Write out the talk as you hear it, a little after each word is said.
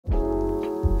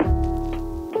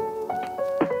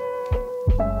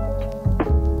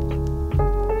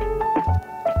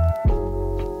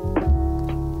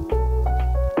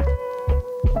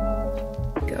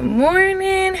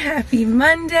morning, happy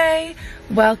Monday.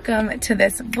 Welcome to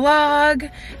this vlog.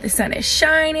 The sun is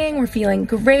shining, we're feeling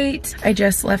great. I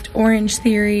just left Orange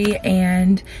Theory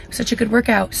and it was such a good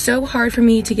workout. So hard for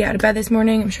me to get out of bed this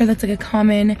morning. I'm sure that's like a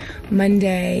common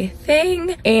Monday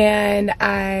thing. And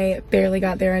I barely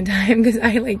got there on time because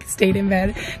I like stayed in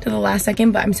bed till the last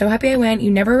second, but I'm so happy I went.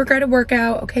 You never regret a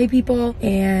workout, okay people?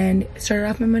 And started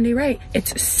off my Monday right.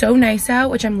 It's so nice out,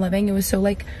 which I'm loving. It was so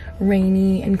like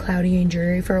rainy and cloudy and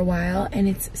dreary for a while, and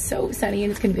it's so sunny,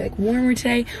 and it's gonna be like warmer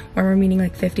today. Warmer meaning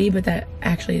like 50, but that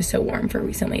actually is so warm for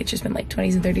recently. It's just been like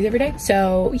 20s and 30s every day.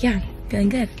 So yeah, feeling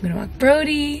good. I'm gonna walk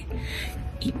Brody,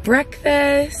 eat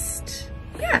breakfast.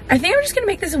 Yeah, I think I'm just gonna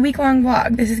make this a week-long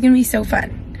vlog. This is gonna be so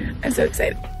fun. I'm so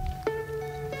excited.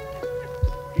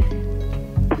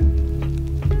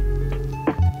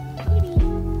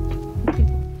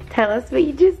 Tell us what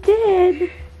you just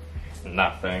did.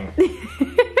 Nothing.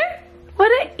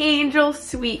 What an angel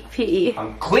sweet pea.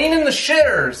 I'm cleaning the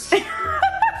shitters.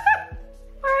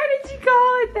 Why did you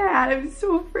call it that? I'm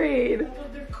so afraid. That's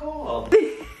what they're called.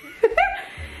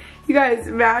 You guys,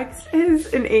 Max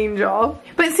is an angel.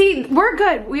 But see, we're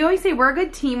good. We always say we're a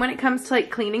good team when it comes to like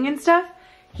cleaning and stuff.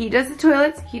 He does the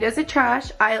toilets, he does the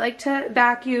trash. I like to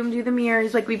vacuum, do the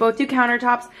mirrors. Like we both do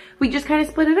countertops. We just kind of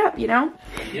split it up, you know?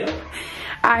 Yep.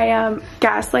 I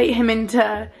gaslight him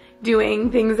into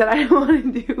doing things that I don't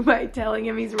want to do by telling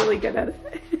him he's really good at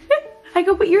it. I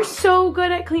go, but you're so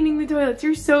good at cleaning the toilets.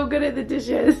 You're so good at the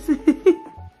dishes.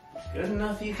 Good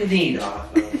enough you can eat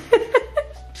off of.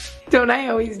 Don't I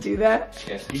always do that?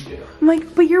 Yes, you do. I'm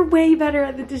like, but you're way better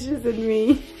at the dishes than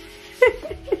me.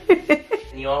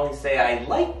 And you always say, I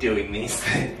like doing these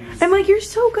things. I'm like, you're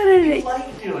so good at it. You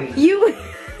like doing this. You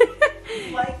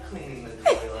like cleaning the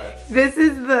toilets. This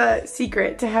is the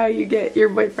secret to how you get your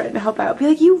boyfriend to help out. Be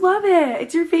like, you love it.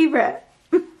 It's your favorite.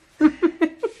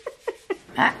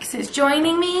 Max is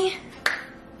joining me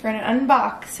for an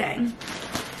unboxing.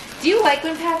 Do you like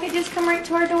when packages come right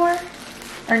to our door?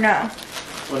 Or no?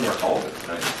 When we're home, it's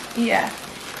nice. Yeah.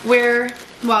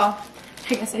 Well,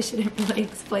 I guess I shouldn't really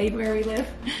explain where we live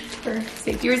for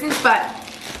safety reasons, but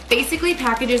basically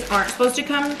packages aren't supposed to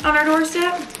come on our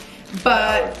doorstep,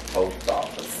 but Post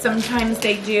office. sometimes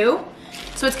they do.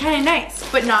 So it's kind of nice,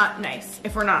 but not nice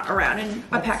if we're not around and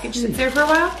a package sits there for a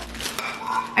while.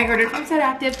 I ordered from Set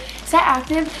Active. Set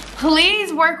Active,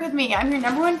 please work with me. I'm your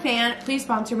 #1 fan. Please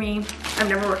sponsor me. I've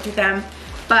never worked with them,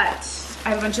 but I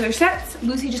have a bunch of their sets.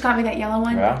 Lucy just got me that yellow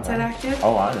one, Yeah, Set Active.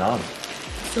 Oh, I know.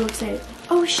 So excited.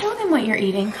 Oh, show them what you're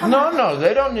eating. Come on. No,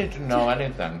 they don't need to know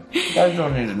anything. You guys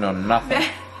don't need to know nothing.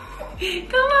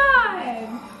 Come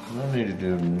on. You don't need to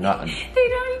do nothing. They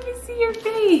don't even see your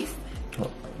face.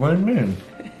 What do you mean?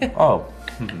 Oh.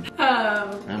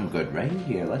 Um, I'm good right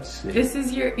here. Let's see. This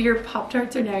is your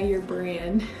Pop-Tarts are now your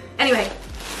brand. Anyway,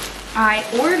 I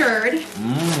ordered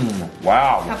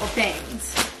Wow. a couple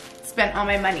things. Spent all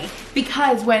my money.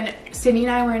 Because when Sydney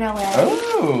and I were in LA,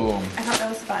 Oh. I thought that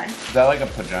was fun. Is that like a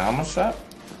pajama set?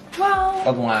 Well,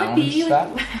 A lounge could be,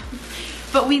 set? like,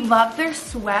 but we loved their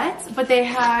sweats, but they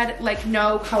had like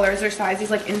no colors or sizes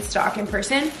like in stock in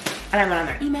person. And I went on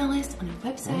their email list, on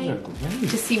their website,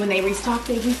 to see when they restock,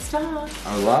 they restock.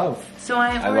 I love. So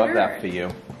I ordered. I love that for you.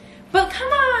 But come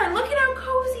on, look at how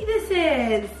cozy this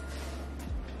is.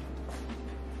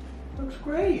 Looks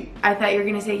great. I thought you were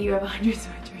gonna say you have 100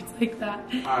 sweatshirts like that.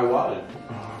 I love it.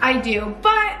 I do,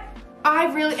 but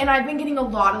I've been getting a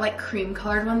lot of like cream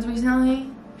colored ones recently.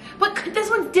 But this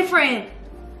one's different.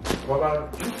 What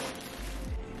about you?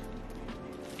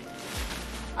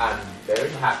 I'm very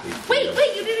happy. Wait,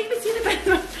 you didn't even see the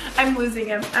bed. I'm losing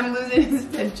him. I'm losing his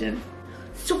attention.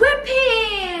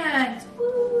 Sweatpants!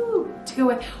 Woo! To go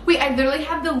with. Wait, I literally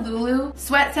have the Lulu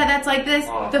sweat set that's like this,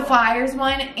 the Flyers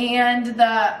one, and the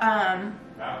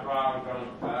That's why I'm gonna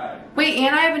pay. Wait,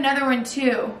 and I have another one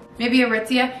too. Maybe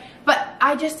Aritzia. But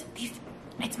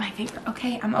it's my favorite,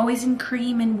 okay? I'm always in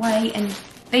cream and white, and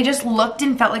they just looked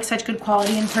and felt like such good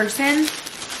quality in person.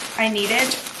 I needed.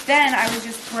 Then I was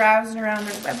just browsing around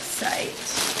their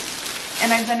website,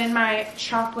 and I've been in my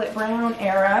chocolate brown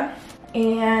era,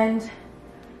 and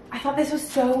I thought this was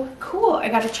so cool. I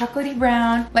got a chocolatey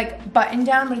brown, like button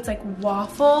down, but it's like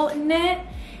waffle knit,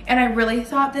 and I really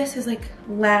thought this is like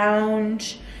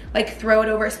lounge, like throw it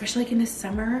over, especially like in the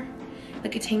summer,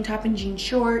 like a tank top and jean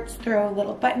shorts, throw a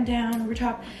little button down over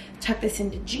top, tuck this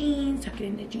into jeans, tuck it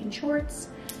into jean shorts.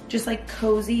 Just like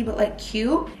cozy, but like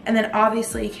cute. And then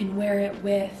obviously you can wear it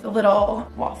with the little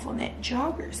waffle knit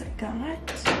joggers I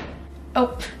got.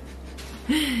 Oh,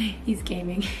 he's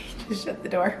gaming. He just shut the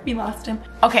door. We lost him.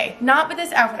 Okay, not with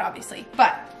this outfit obviously,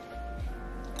 but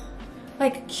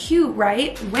like cute,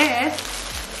 right?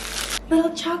 With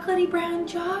little chocolatey brown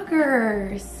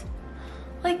joggers.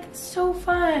 Like, so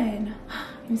fun.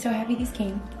 I'm so happy these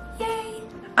came. Yay.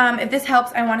 If this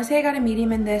helps, I want to say I got a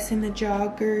medium in this and the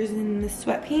joggers and the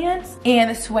sweatpants. And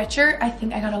the sweatshirt, I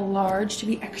think I got a large to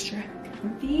be extra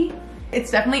comfy. It's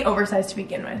definitely oversized to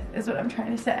begin with, is what I'm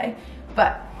trying to say.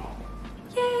 But,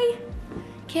 yay.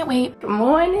 Can't wait. Good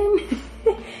morning.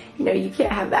 No, you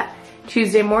can't have that.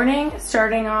 Tuesday morning,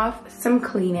 starting off some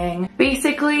cleaning.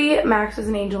 Basically, Max was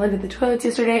an angel and did the toilets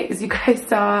yesterday, as you guys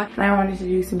saw, and I wanted to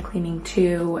do some cleaning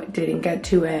too, didn't get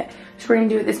to it. So we're gonna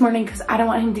do it this morning because I don't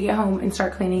want him to get home and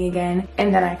start cleaning again,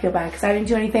 and then I feel bad because I didn't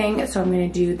do anything, so I'm gonna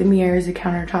do the mirrors, the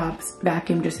countertops,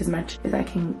 vacuum just as much as I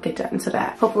can get done so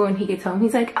that hopefully when he gets home,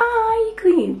 he's like, ah, you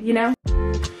cleaned, you know?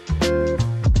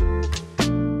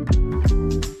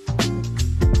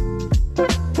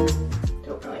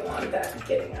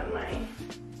 Getting on my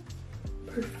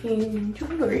perfume and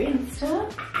jewelry and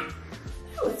stuff.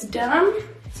 That was dumb.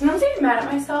 Sometimes I get mad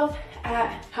at myself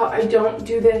at how I don't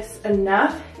do this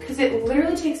enough because it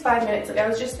literally takes 5 minutes. Like I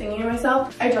was just thinking to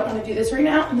myself, I don't want to do this right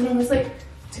now. And then I was like,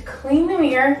 to clean the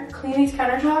mirror, clean these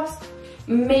countertops,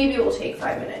 maybe it will take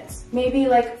 5 minutes, maybe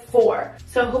like 4.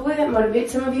 So hopefully that motivates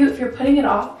some of you. If you're putting it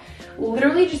off,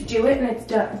 literally just do it and it's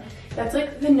done. That's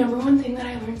like the #1 thing that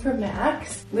I learned from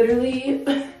Max. Literally,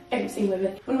 I'm seeing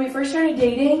livid. When we first started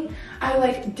dating, I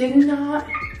like did not,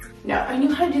 no, I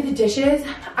knew how to do the dishes.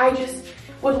 I just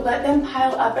would let them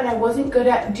pile up and I wasn't good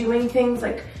at doing things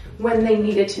like when they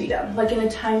needed to be done, like in a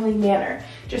timely manner.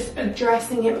 Just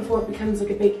addressing it before it becomes like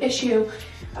a big issue.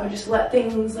 I would just let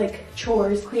things like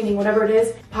chores, cleaning, whatever it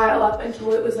is, pile up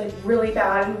until it was like really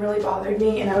bad and really bothered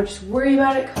me, and I would just worry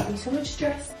about it, causing me so much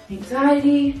stress,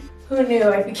 anxiety. Who knew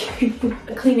I'd be giving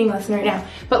a cleaning lesson right now?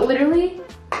 But literally,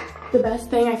 the best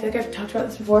thing, I feel like I've talked about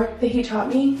this before, that he taught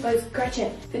me was,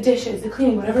 Gretchen, the dishes, the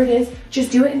cleaning, whatever it is,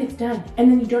 just do it and it's done.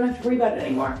 And then you don't have to worry about it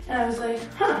anymore. And I was like,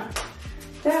 huh,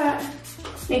 that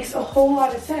makes a whole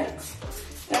lot of sense.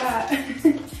 That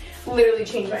literally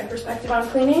changed my perspective on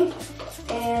cleaning.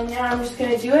 And now I'm just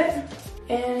gonna do it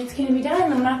and it's gonna be done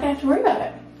and I'm not gonna have to worry about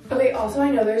it. Okay, also I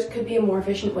know there could be a more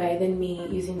efficient way than me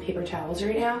using paper towels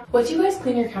right now. What do you guys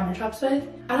clean your countertops with?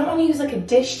 I don't wanna use like a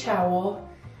dish towel.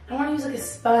 I don't wanna use like a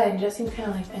sponge. That seems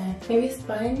kinda like, eh. Maybe a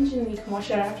sponge and you can wash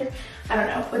it out after. I don't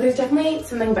know, but there's definitely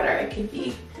something better I could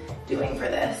be doing for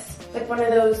this. Like one of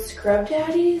those scrub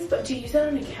daddies, but to use that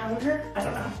on a counter? I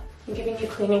don't know. I'm giving you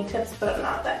cleaning tips, but I'm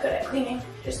not that good at cleaning.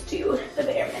 Just do the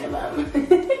bare minimum.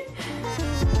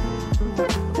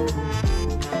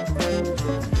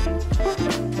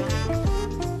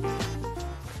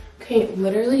 Okay,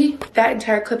 literally, that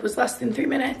entire clip was less than 3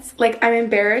 minutes. Like, I'm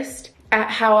embarrassed at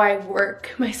how I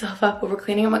work myself up over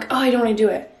cleaning. I'm like, oh, I don't want to do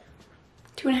it.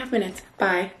 2.5 minutes,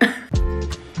 bye.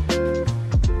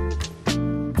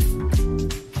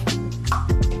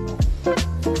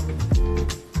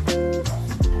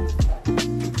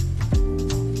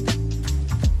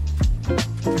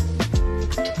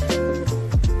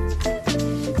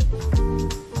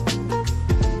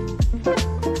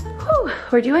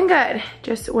 We're doing good.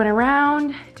 Just went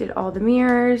around, did all the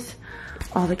mirrors,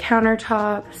 all the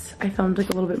countertops. I filmed like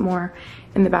a little bit more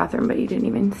in the bathroom, but you didn't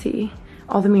even see.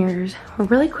 All the mirrors were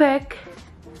really quick.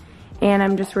 And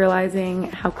I'm just realizing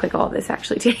how quick all this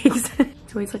actually takes.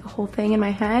 It's always like a whole thing in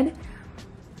my head,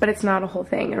 but it's not a whole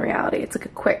thing in reality. It's like a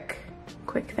quick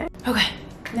thing. Okay,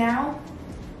 now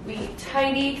we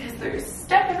tidy because there's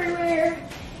stuff everywhere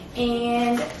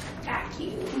and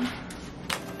vacuum.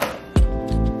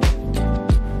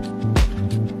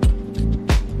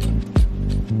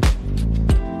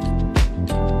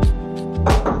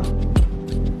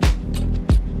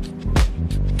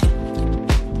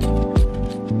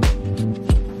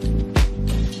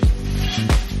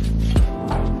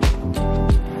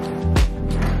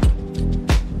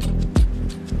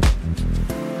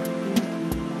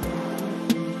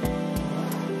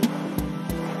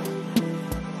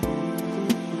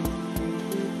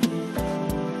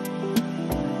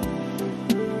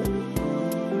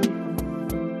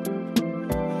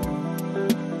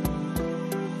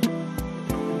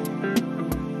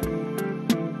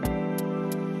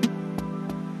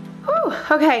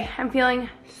 Okay, I'm feeling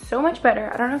so much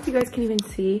better. I don't know if you guys can even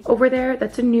see over there.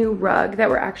 That's a new rug that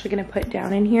we're actually gonna put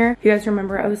down in here. If you guys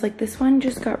remember, I was like, this one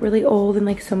just got really old and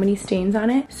like so many stains on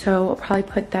it. So I'll probably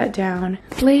put that down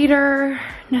later.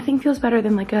 Nothing feels better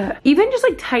than like even just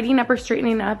like tidying up or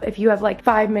straightening up if you have like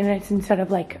 5 minutes instead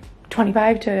of like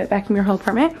 25 to vacuum your whole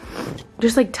apartment.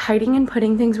 Just like tidying and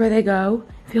putting things where they go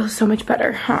feels so much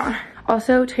better, huh?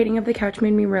 Also, tidying up the couch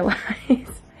made me realize I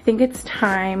think it's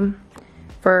time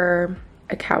for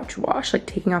a couch wash, like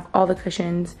taking off all the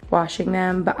cushions, washing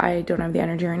them, but I don't have the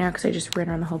energy right now because I just ran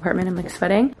around the whole apartment. I'm like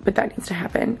sweating, but that needs to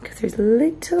happen because there's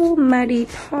little muddy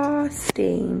paw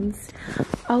stains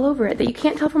all over it that you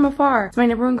can't tell from afar. It's my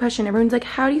number one question. Everyone's like,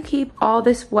 how do you keep all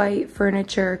this white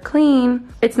furniture clean?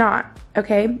 It's not,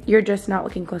 okay? You're just not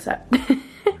looking close up.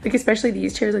 Like especially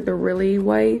these chairs, like the really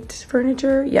white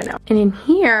furniture. Yeah, no. And in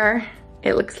here,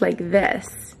 it looks like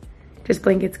this. Just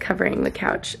blankets covering the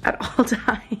couch at all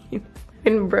times.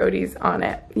 And Brody's on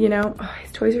it, you know? Oh,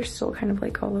 his toys are still kind of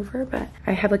like all over, but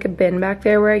I have like a bin back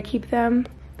there where I keep them.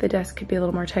 The desk could be a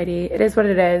little more tidy. It is what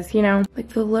it is, you know? Like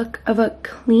the look of a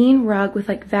clean rug with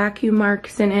like vacuum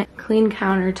marks in it, clean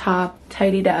countertop,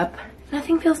 tidied up.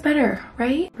 Nothing feels better,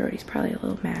 right? Brody's probably a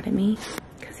little mad at me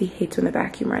because he hates when the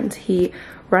vacuum runs. He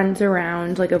runs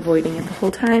around like avoiding it the whole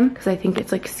time because I think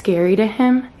it's like scary to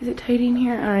him. Is it tidy in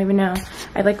here? I don't even know.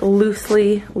 I like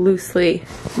loosely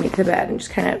make the bed and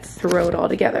just kind of throw it all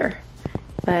together.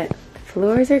 But the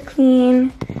floors are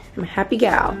clean. I'm a happy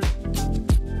gal.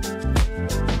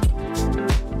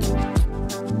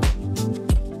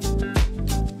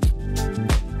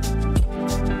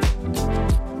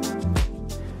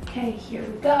 Okay, here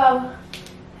we go.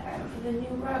 Time for the new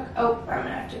rug. Oh, I'm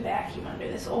gonna have to vacuum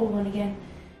under this old one again.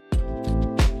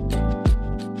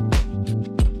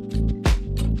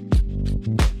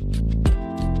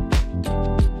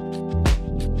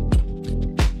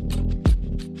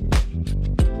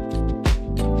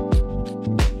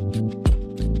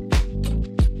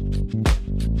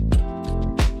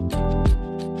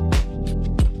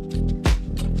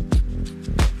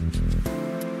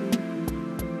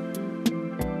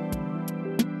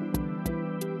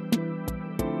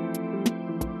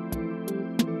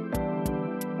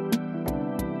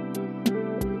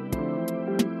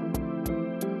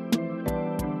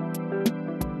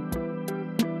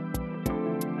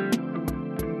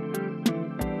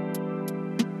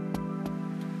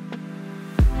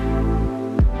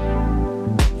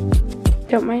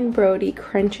 Don't mind Brody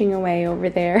crunching away over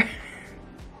there.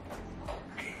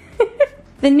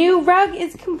 The new rug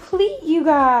is complete, you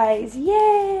guys.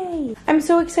 Yay! I'm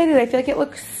so excited. I feel like it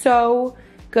looks so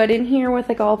good in here with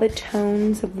like all the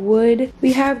tones of wood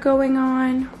we have going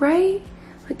on, right?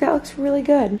 Like that looks really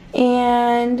good.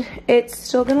 And it's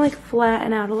still gonna like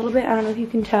flatten out a little bit. I don't know if you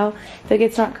can tell. I feel like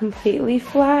it's not completely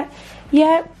flat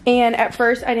yet. And at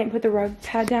first I didn't put the rug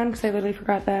pad down because I literally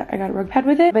forgot that I got a rug pad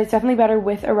with it. But it's definitely better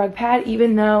with a rug pad,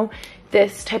 even though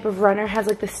this type of runner has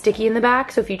like the sticky in the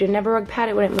back. So if you didn't have a rug pad,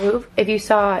 it wouldn't move. If you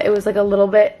saw, it was like a little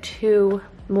bit too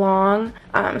long.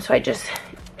 So I just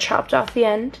chopped off the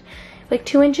end, like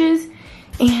 2 inches.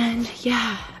 And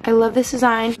yeah, I love this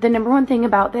design. The number one thing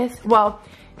about this, well,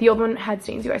 the old one had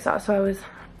stains, you guys saw, so I was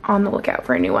on the lookout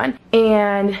for a new one.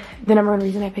 And the number one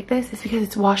reason I picked this is because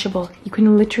it's washable. You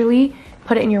can literally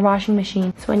put it in your washing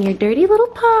machine. So when your dirty little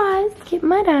paws get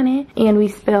mud on it and we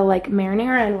spill like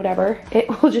marinara and whatever, it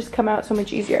will just come out so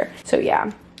much easier. So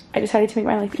yeah, I decided to make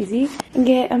my life easy and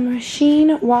get a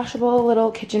machine washable little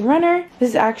kitchen runner. This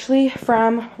is actually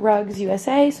from Rugs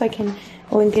USA, so I can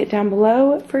link it down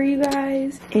below for you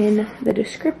guys in the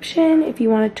description if you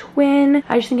want a twin.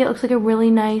 I just think it looks like a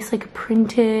really nice, like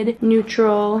printed,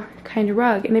 neutral kind of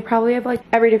rug. And they probably have like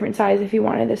every different size if you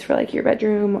wanted this for like your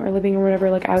bedroom or living room or whatever.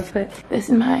 Like I would put this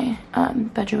in my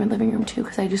bedroom and living room too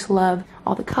because I just love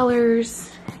all the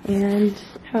colors and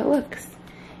how it looks.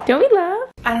 Don't we love?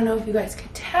 I don't know if you guys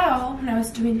could tell when I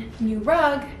was doing the new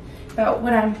rug about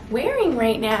what I'm wearing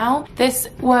right now. This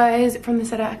was from the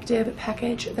Set Active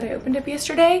package that I opened up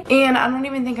yesterday. And I don't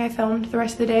even think I filmed the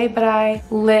rest of the day, but I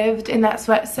lived in that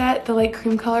sweat set, the like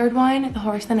cream colored one, the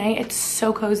Horse of the Night. It's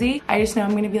so cozy. I just know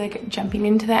I'm gonna be like jumping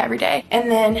into that every day. And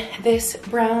then this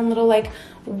brown little like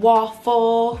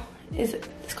waffle, is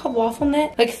it's called waffle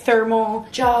knit? Like thermal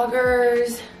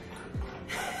joggers.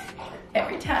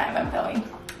 Every time I'm filming.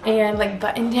 And like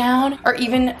button down, or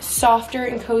even softer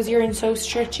and cozier and so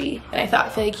stretchy. And I thought, I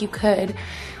feel like you could,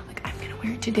 like I'm gonna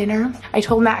wear it to dinner. I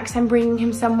told Max I'm bringing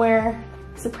him somewhere,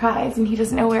 surprise, and he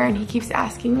doesn't know where and he keeps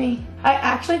asking me. I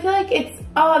actually feel like it's,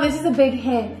 oh, this is a big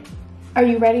hint. Are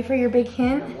you ready for your big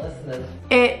hint? I'm listening.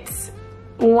 It's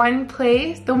one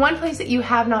place, the one place that you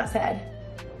have not said.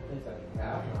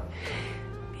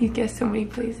 You guessed so many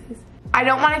places. I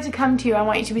don't want it to come to you, I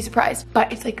want you to be surprised.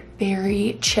 But it's like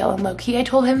very chill and low key. I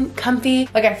told him comfy.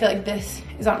 Like I feel like this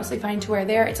is honestly fine to wear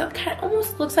there. It's kind of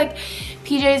almost looks like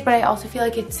PJs, but I also feel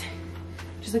like it's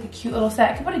just like a cute little set.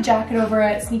 I could put a jacket over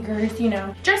it, sneakers, you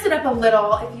know. Dress it up a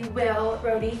little, if you will,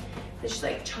 Brody. It's just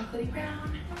like chocolatey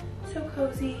brown, so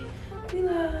cozy. We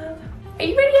love. Are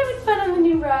you ready having fun on the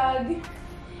new rug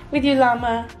with your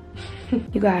llama?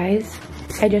 You guys,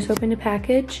 I just opened a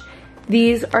package.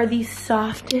 These are the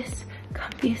softest,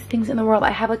 comfiest things in the world. I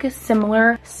have like a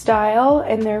similar style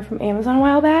and they're from Amazon a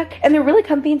while back. And they're really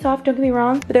comfy and soft, don't get me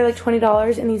wrong, but they're like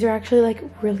 $20 and these are actually like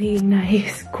really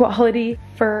nice quality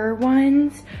fur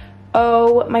ones.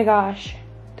 Oh my gosh.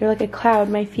 They're like a cloud.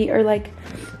 My feet are like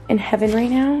in heaven right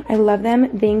now. I love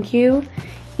them. Thank you.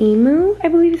 Emu, I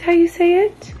believe is how you say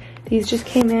it. These just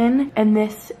came in and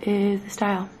this is the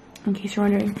style, in case you're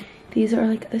wondering. These are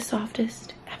like the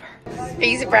softest ever. Are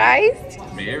you surprised?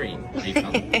 Very.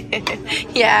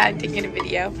 Yeah, I'm taking a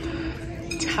video.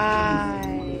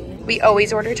 Thai. We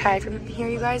always order Thai from here,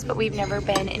 you guys, but we've never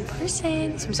been in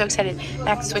person. So I'm so excited.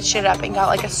 Max switched it up and got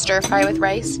like a stir fry with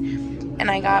rice. And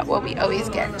I got what we always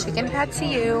get. Chicken pad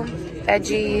see ew,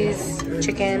 veggies,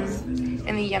 chicken,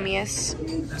 and the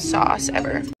yummiest sauce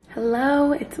ever.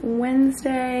 Hello, it's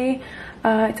Wednesday.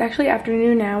 It's actually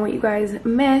afternoon now. What you guys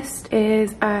missed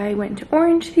is I went to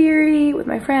Orange Theory with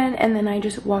my friend and then I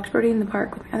just walked Brody in the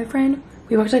park with my other friend.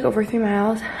 We walked like over 3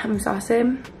 miles. I'm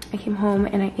exhausted. I came home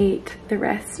and I ate the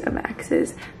rest of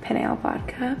Max's penne al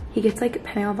vodka. He gets like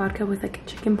penne al vodka with like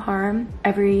chicken parm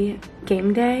every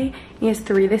game day. He has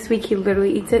 3 this week. He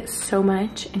literally eats it so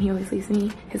much and he always leaves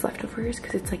me his leftovers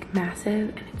because it's like massive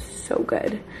and it's so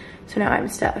good. So now I'm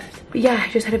stuffed. But yeah, I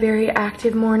just had a very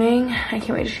active morning. I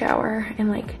can't wait to shower and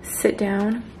like sit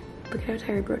down. Look at how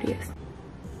tired Brody is.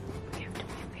 We have to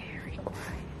be very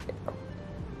quiet.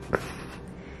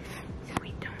 So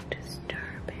we don't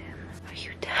disturb him. Are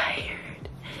you tired?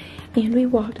 And we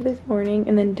walked this morning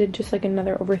and then did just like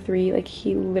another over 3. Like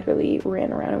he literally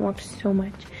ran around and walked so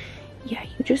much. Yeah,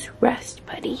 you just rest,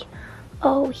 buddy.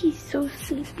 Oh, he's so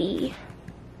sleepy.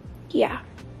 Yeah.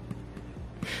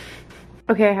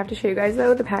 Okay, I have to show you guys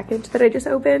though the package that I just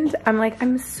opened.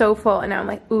 I'm so full and now I'm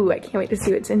like, ooh, I can't wait to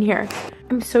see what's in here.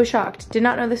 I'm so shocked. Did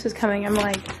not know this was coming. I'm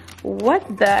like, what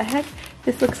the heck?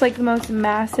 This looks like the most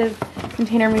massive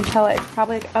container of Nutella. It's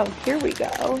probably like, oh, here we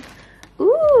go.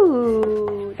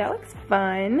 Ooh, that looks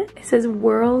fun. It says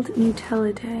World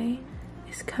Nutella Day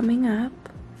is coming up.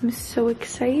 I'm so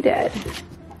excited.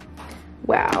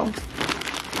 Wow.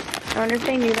 I wonder if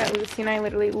they knew that Lucy and I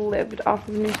literally lived off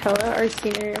of Nutella our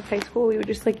senior year of high school. We would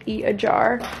just like eat a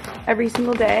jar every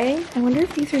single day. I wonder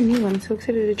if these are new. I'm so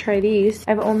excited to try these.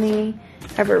 I've only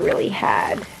ever really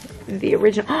had the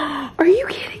original. Are you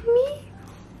kidding me?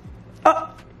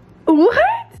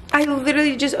 What? I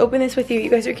literally just opened this with you. You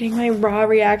guys are getting my raw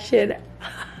reaction.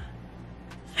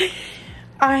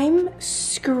 I'm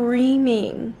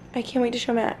screaming. I can't wait to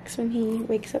show Max when he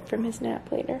wakes up from his nap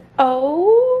later.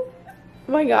 Oh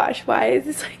my gosh, why is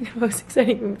this like the most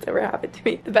exciting thing that's ever happened to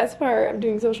me? The best part of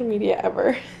doing social media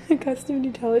ever. A custom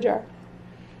Nutella jar.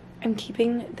 I'm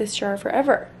keeping this jar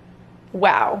forever.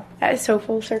 Wow, that is so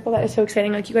full circle. That is so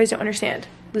exciting. Like, you guys don't understand.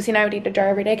 Lucy and I would eat a jar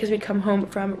every day because we'd come home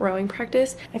from rowing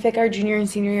practice. I feel like our junior and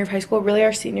senior year of high school, really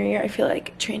our senior year, I feel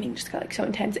like training just got like so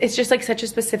intense. It's just like such a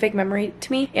specific memory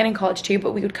to me, and in college too.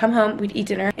 But we would come home, we'd eat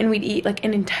dinner, and we'd eat like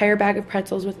an entire bag of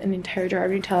pretzels with an entire jar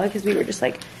of Nutella because we were just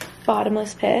like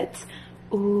bottomless pits.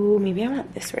 Ooh, maybe I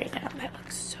want this right now. That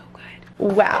looks so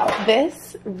good. Wow,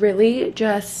 this really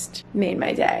just made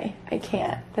my day. I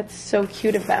can't. That's so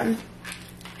cute of them.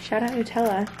 Shout out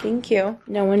Nutella. Thank you.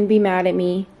 No one be mad at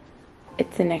me.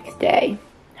 It's the next day.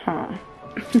 Huh.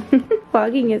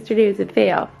 Vlogging yesterday was a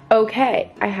fail.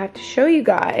 Okay, I have to show you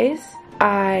guys.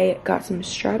 I got some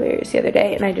strawberries the other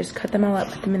day and I just cut them all up,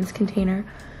 put them in this container.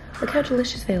 Look how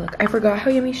delicious they look. I forgot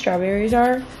how yummy strawberries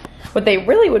are. What they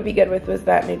really would be good with was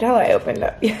that Nutella I opened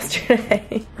up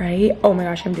yesterday, right? Oh my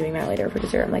gosh, I'm doing that later for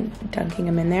dessert. I'm like dunking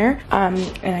them in there. And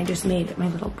I just made my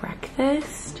little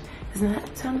breakfast. Doesn't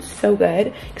that sound so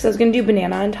good? Because I was gonna do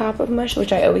banana on top of mush,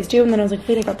 which I always do. And then I was like,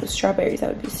 wait, I got the strawberries.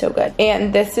 That would be so good.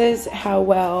 And this is how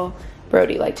well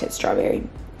Brody liked his strawberry.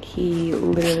 He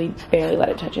literally barely let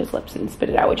it touch his lips and spit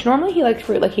it out, which normally he likes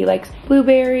fruit. Like, he likes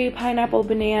blueberry, pineapple,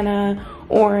 banana,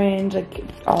 orange, like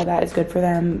all that is good for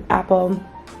them. Apple,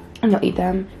 and he'll eat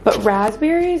them. But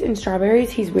raspberries and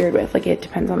strawberries, he's weird with. Like, it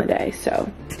depends on the day.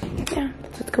 So yeah,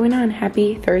 that's what's going on.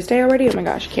 Happy Thursday already. Oh my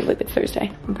gosh, I can't believe it's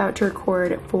Thursday. I'm about to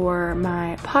record for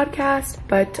my podcast,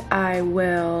 but I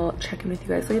will check in with you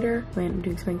guys later when I'm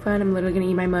doing something fun. I'm literally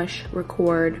gonna eat my mush,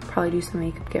 record, probably do some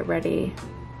makeup, get ready.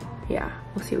 Yeah,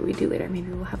 we'll see what we do later.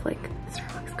 Maybe we'll have like a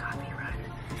Starbucks coffee run.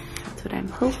 That's what I'm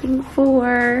hoping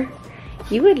for.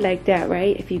 You would like that,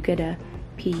 right? If you get a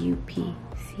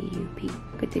P-U-P-C-U-P.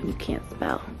 Good thing you can't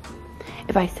spell.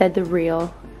 If I said the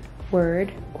real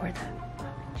word or the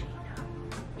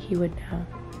cappuccino, he would know.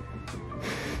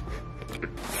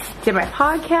 Did my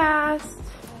podcast.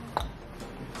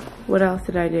 What else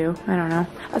did I do? I don't know.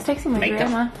 I was texting my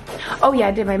grandma. Oh yeah,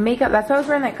 I did my makeup. That's why I was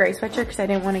wearing that gray sweatshirt, because I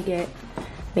didn't want to get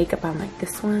makeup on like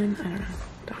this one. I don't know.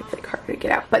 It's like harder to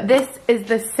get out. But this is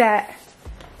the set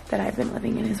that I've been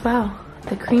living in as well.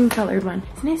 The cream colored one.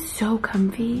 Isn't it so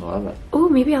comfy? Love it. Oh,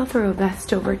 maybe I'll throw a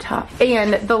vest over top.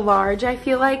 And the large, I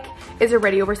feel like, is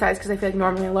already oversized because I feel like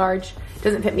normally a large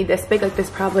doesn't fit me this big. Like this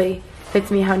probably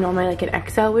fits me how normally like an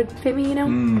XL would fit me, you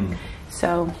know?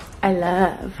 So I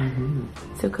love.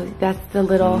 So cozy. That's the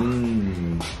little,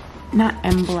 not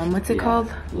emblem, what's it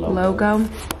called? Logo.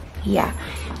 Yeah.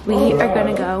 We are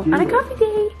gonna go on a coffee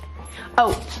date.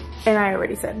 Oh, and I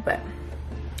already said, but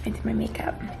I did my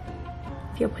makeup.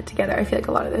 Feel put together. I feel like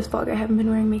a lot of this vlog I haven't been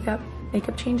wearing makeup.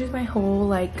 Makeup changes my whole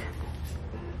like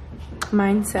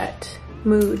mindset,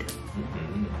 mood.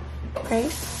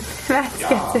 Right? That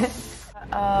gets it.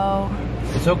 Uh-oh.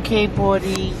 It's okay,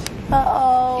 buddy.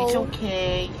 Uh-oh. It's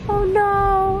okay. Oh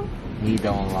no. He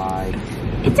don't lie.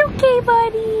 It's okay,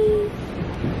 buddy.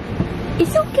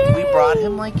 It's okay. We brought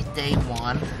him like day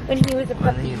one. When he was a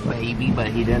puppy. Baby, but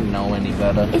he didn't know any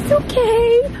better. It's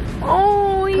okay.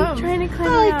 Oh, he's trying to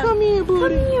climb up. Come here,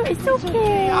 buddy. Come here. It's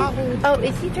okay. I'll hold you. Oh,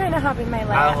 is he trying to hop in my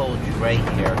lap? I'll hold you right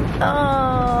here.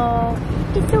 Oh,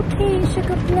 it's okay,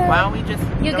 sugar plum. Why don't we just...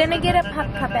 You're gonna get a pup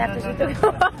after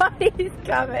he's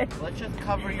coming. Let's just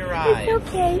cover your eyes. It's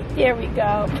okay. There we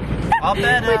go. I'll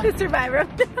bet. With the survivor.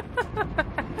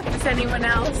 Is anyone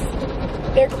else?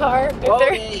 Their car?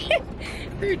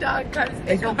 Their dog comes.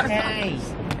 It's okay.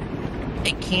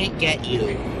 It can't get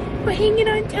you. We're hanging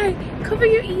on tight. Cover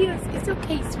your ears. It's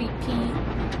okay, sweet pea.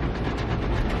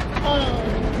 Oh.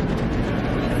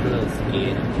 It's a little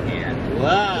scared. Yeah.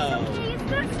 Whoa. It's okay.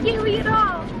 It's not scary at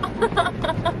all.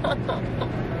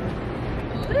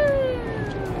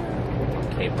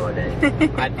 Okay, buddy.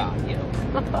 I got you.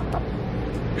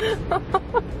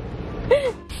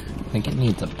 I think it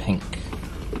needs a pink.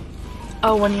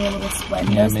 Oh, one of your little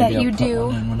splendors that you do.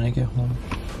 When I get home.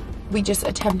 We just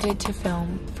attempted to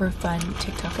film for a fun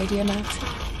TikTok idea, Max.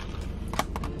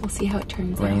 We'll see how it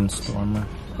turns out. Brainstormer.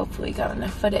 Hopefully got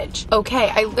enough footage. Okay,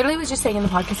 I literally was just saying in the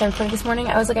podcast I recorded this morning,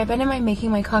 I was like, I've been in my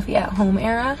making my coffee at home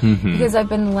era because I've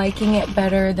been liking it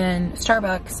better than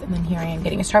Starbucks, and then here I am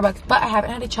getting a Starbucks, but I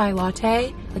haven't had a chai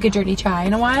latte, like a dirty chai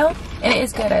in a while, and it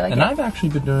is good. I like it. And I've actually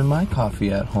been doing my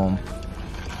coffee at home.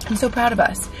 I'm so proud of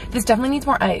us. This definitely needs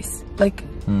more ice. Like,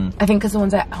 I think because the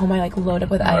ones at home I like load up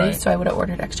with ice, so I would have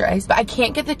ordered extra ice. But I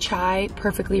can't get the chai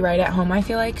perfectly right at home, I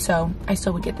feel like, so I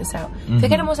still would get this out. I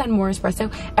think I'd almost add more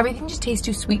espresso. Everything just tastes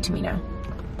too sweet to me now.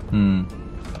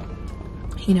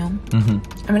 You know? I'm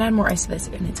gonna add more ice to this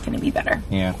and it's gonna be better.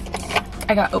 Yeah.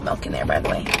 I got oat milk in there, by the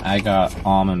way. I got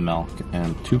almond milk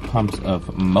and 2 pumps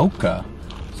of mocha.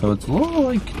 So it's a little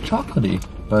like chocolatey,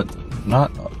 but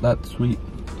not that sweet.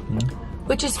 You know?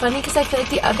 Which is funny because I feel like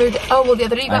the other day, the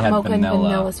other day you got mocha and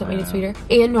vanilla, so it made it sweeter.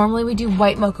 And normally we do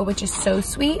white mocha, which is so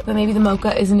sweet, but maybe the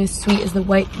mocha isn't as sweet as the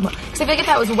white mocha. Because I feel like if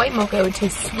that was white mocha, it would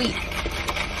taste sweet.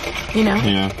 You know?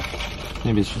 Yeah.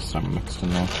 Maybe it's just something mixed in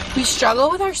there. We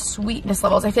struggle with our sweetness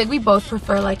levels. I feel like we both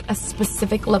prefer like a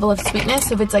specific level of sweetness.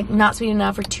 So if it's like not sweet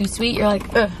enough or too sweet, you're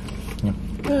like, ugh. Yeah,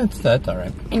 that's all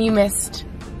right. And you missed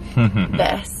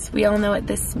this. We all know what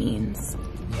this means.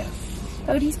 Yes.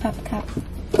 Odie's Peppa Cup.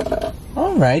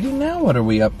 Alrighty, now what are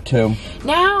we up to?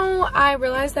 Now I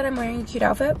realize that I'm wearing a cute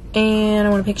outfit and I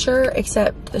want a picture,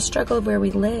 except the struggle of where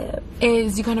we live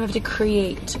is you kind of have to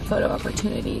create photo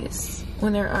opportunities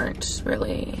when there aren't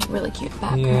really cute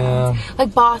backgrounds. Yeah.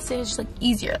 Like Boston is just like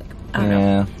easier. Like, I don't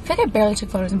know. I feel like I barely took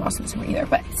photos in Boston this summer either,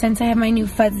 but since I have my new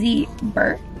fuzzy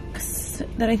Birks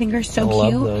that I think are so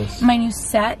cute, those. My new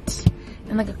set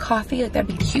and like a coffee, like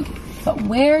that'd be cute. But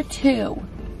where to?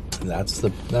 That's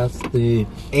the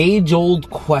age-old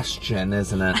question,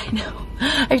 isn't it? I know.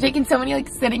 I've taken so many like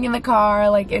sitting in the car,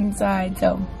 like inside,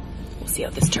 so we'll see how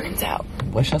this turns out.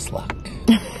 Wish us luck.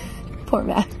 Poor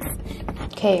Max.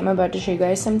 Okay, I'm about to show you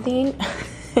guys something.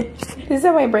 This is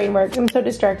how my brain works. I'm so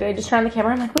distracted. I just turn on the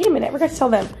camera. I'm like, wait a minute, I forgot to tell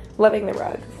them. Loving the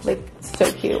rug. Like,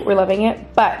 so cute. We're loving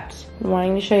it. But I'm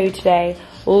wanting to show you today.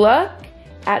 Look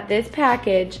at this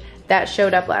package that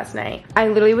showed up last night. I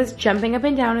literally was jumping up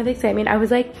and down with excitement. I was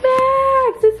like,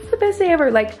 Max, this is the best day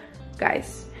ever. Like,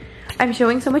 guys, I'm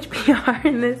showing so much PR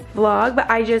in this vlog, but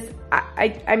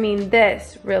I mean,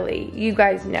 this really, you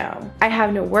guys know, I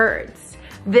have no words.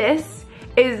 This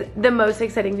is the most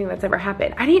exciting thing that's ever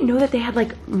happened. I didn't know that they had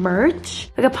like merch,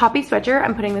 like a poppy sweatshirt.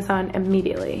 I'm putting this on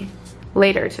immediately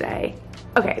later today.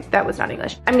 Okay, that was not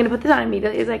English. I'm gonna put this on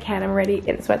immediately as I can. I'm already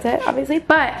in the sweatset, obviously,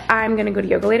 but I'm gonna go to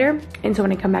yoga later. And so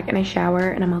when I come back and I shower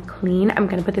and I'm all clean, I'm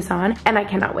gonna put this on and I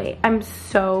cannot wait. I'm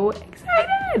so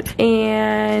excited.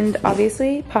 And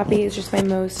obviously, Poppy is just my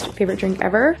most favorite drink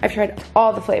ever. I've tried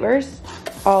all the flavors.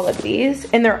 all of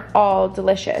these and they're all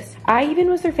delicious. I even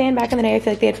was their fan back in the day. I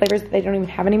feel like they had flavors that they don't even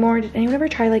have anymore. Did anyone ever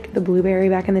try like the blueberry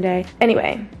back in the day?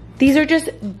 Anyway, these are just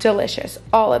delicious.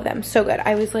 All of them, so good.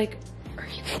 I was like, are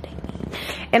you kidding me?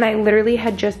 And I literally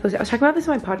had just posted, I was talking about this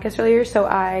in my podcast earlier, so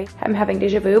I am having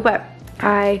deja vu, but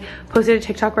I posted a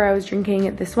TikTok where I was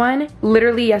drinking this one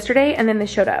literally yesterday and then this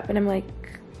showed up and I'm like,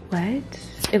 what?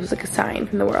 It was like a sign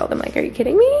from the world. I'm like, are you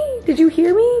kidding me? Did you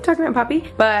hear me talking about Poppy?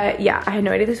 But yeah, I had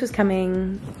no idea this was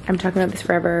coming. I'm talking about this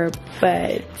forever,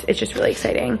 but it's just really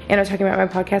exciting. And I was talking about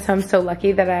my podcast, how I'm so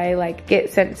lucky that I like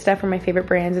get sent stuff from my favorite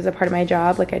brands as a part of my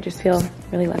job. Like I just feel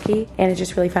really lucky and it's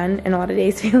just really fun. And a lot of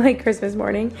days feel like Christmas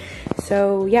morning.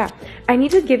 So yeah, I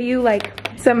need to give you like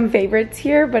some favorites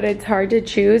here, but it's hard to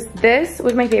choose. This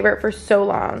was my favorite for so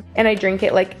long and I drink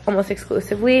it like almost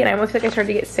exclusively and I almost feel like I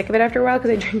started to get sick of it after a while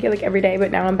because I drink it like every day,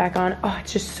 but now I'm back on. Oh,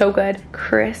 it's just so good.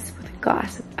 Crisp with a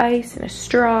glass of ice and a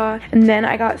straw. And then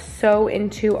I got so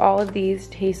into all of these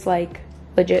taste like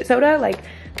legit soda, like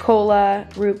cola,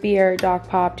 root beer, Doc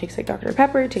Pop, tastes like Dr.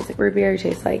 Pepper, tastes like root beer,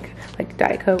 tastes like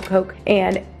Diet Coke, Coke,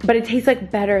 but it tastes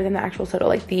like better than the actual soda.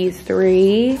 Like these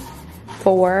 3,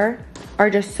 4 are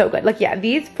just so good. Like yeah,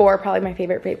 these 4 are probably my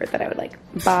favorite that I would like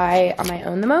buy on my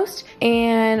own the most.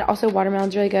 And also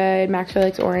watermelon's really good. Max really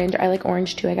likes orange. I like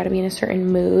orange too. I gotta be in a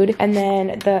certain mood. And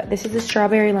then this is the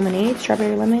strawberry lemonade,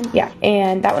 strawberry lemon. Yeah,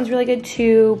 and that one's really good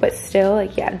too, but still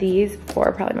like yeah, these 4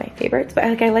 are probably my favorites. But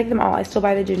like I like them all. I still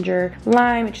buy the ginger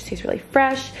lime. It just tastes really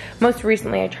fresh. Most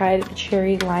recently I tried the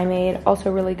cherry limeade,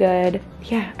 also really good.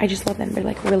 Yeah, I just love them. They're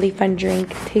like a really fun drink.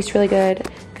 Tastes really good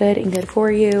and good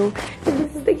for you. And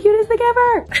this is the cutest thing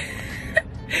ever.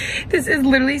 This is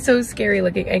literally so scary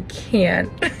looking. I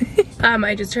can't.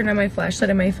 I just turned on my flashlight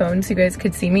on my phone so you guys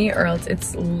could see me, or else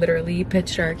it's literally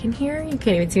pitch dark in here. You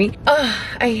can't even see me. Oh,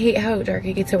 I hate how dark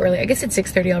it gets so early. I guess it's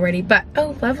 6:30 already, but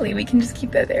oh, lovely. We can just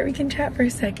keep that there. We can chat for a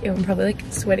sec. I'm probably like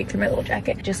sweating through my little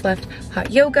jacket. I just left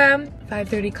hot yoga,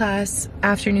 5:30 class.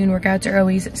 Afternoon workouts are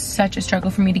always such a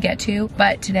struggle for me to get to,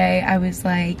 but today I was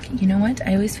like, you know what?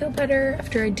 I always feel better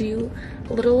after I do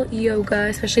a little yoga,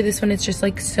 especially this one. It's just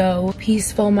like so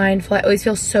peaceful, mindful. I always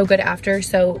feel so good after,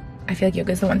 so I feel like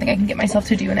yoga is the one thing I can get myself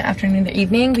to do in the afternoon or the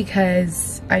evening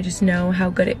because I just know how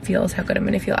good it feels, how good I'm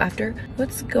gonna feel after.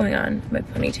 What's going on? My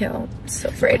ponytail, I'm so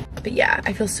afraid. But yeah,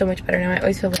 I feel so much better now. I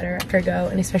always feel better after I go,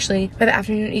 and especially by the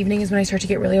afternoon and evening is when I start to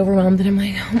get really overwhelmed and I'm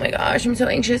like, oh my gosh, I'm so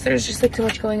anxious. There's just like so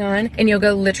much going on. And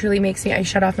yoga literally makes me, I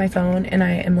shut off my phone and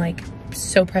I am like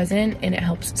so present and it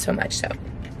helps so much. So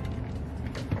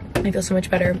I feel so much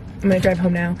better. I'm gonna drive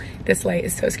home now. This light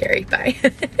is so scary. Bye.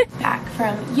 Back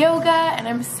from yoga and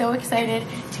I'm so excited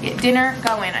to get dinner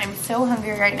going. I'm so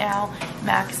hungry right now.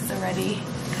 Max is already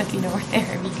cooking over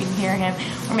there if you can hear him.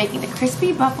 We're making the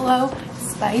crispy buffalo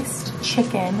spiced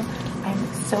chicken.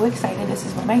 I'm so excited. This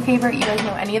is one of my favorite. You guys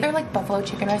know any other like buffalo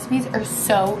chicken recipes are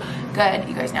so good.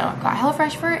 You guys know I've got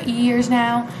HelloFresh for years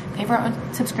now. Pay for our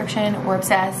own subscription. We're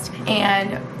obsessed.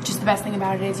 And just the best thing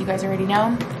about it is you guys already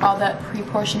know all the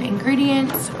pre-portioned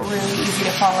ingredients, really easy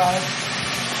to follow.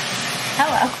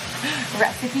 Hello.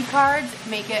 Recipe cards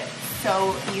make it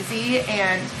so easy,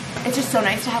 and it's just so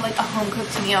nice to have like a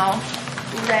home-cooked meal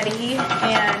ready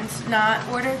and not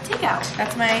order takeout.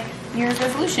 That's my New Year's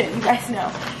resolution. You guys know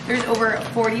there's over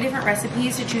 40 different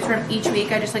recipes to choose from each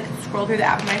week. I just like scroll through the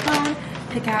app on my phone,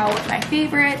 pick out my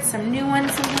favorites, some new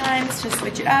ones sometimes to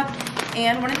switch it up.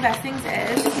 And one of the best things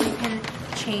is you can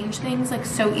change things like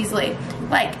so easily.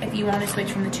 Like if you want to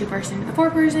switch from the 2-person to the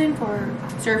 4-person, 4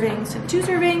 servings to the 2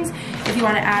 servings, if you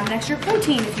want to add an extra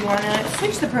protein, if you want to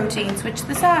switch the protein, switch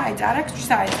the sides, add extra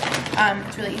sides,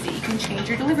 it's really easy. You can change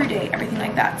your delivery date, everything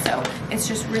like that. So it's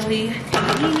just really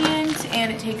convenient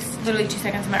and it takes literally 2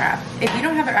 seconds on their app. If you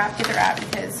don't have their app, get their app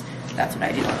because that's what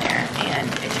I do on there and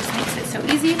it just makes it so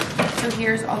easy. So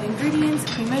here's all the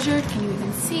ingredients pre-measured. Can you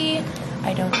even see?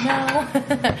 I don't know.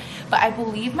 But I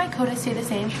believe my code has stayed the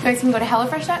same. You guys can go to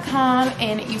HelloFresh.com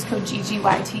and use code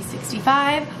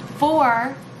GGYT65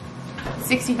 for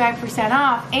 65%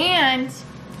 off and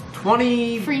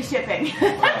 20 free shipping.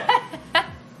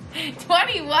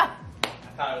 20 what? I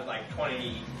thought it was like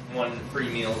 21 free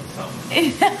meals or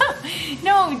something.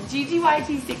 No,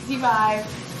 GGYT65,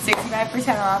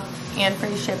 65% off and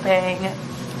free shipping.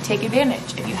 Take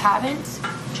advantage. If you haven't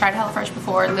tried HelloFresh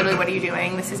before, literally what are you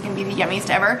doing? This is gonna be the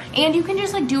yummiest ever. And you can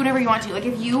just like do whatever you want to. Like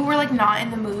if you were like not in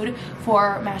the mood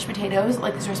for mashed potatoes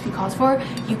like this recipe calls for,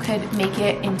 you could make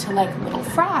it into like little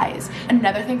fries.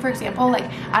 Another thing, for example, like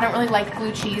I don't really like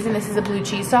blue cheese and this is a blue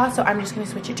cheese sauce, so I'm just gonna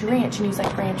switch it to ranch and use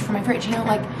like ranch for my fridge. You know,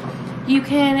 like you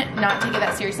can not take it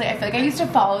that seriously. I feel like I used to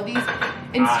follow these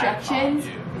instructions.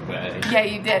 Yeah,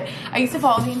 you did. I used to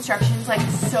follow the instructions like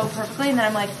so perfectly and then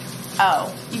I'm like,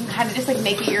 Oh, you can kind of just like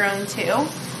make it your own too.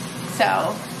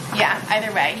 So yeah,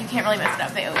 either way, you can't really mess it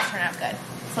up. They always turn out good.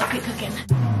 So let's get cooking.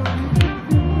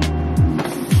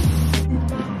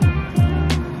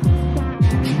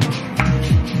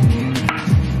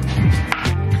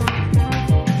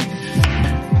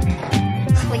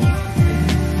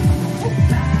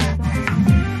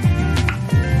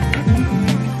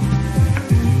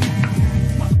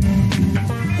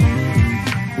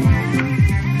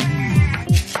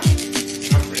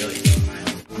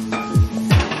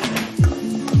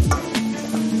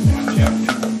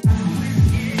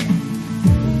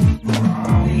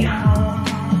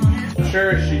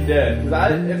 Sure she did.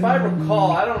 Cause if I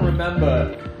recall, I don't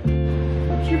remember.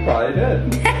 She probably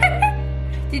did.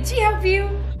 Did she help you?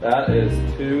 That is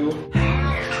too.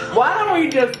 Why don't we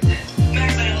just?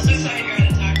 Max, I also saw you got a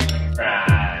taco.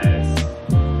 Right.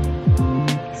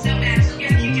 So Max, we'll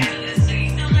get kicked out of this, so you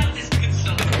filled out this good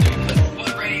stuff.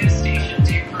 What radio station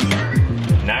do you prefer?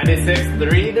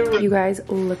 96.3 the. You guys,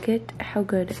 look at how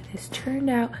good this turned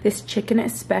out. This chicken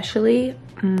especially,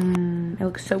 it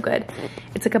looks so good.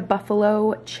 It's like a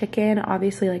buffalo chicken,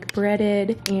 obviously like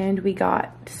breaded, and we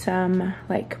got some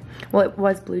like, well, it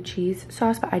was blue cheese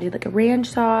sauce, but I did like a ranch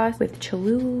sauce with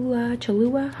Cholula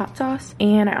hot sauce,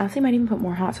 and I honestly might even put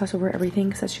more hot sauce over everything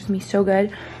because that's just me so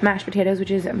good. Mashed potatoes,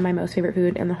 which is my most favorite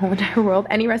food in the whole entire world.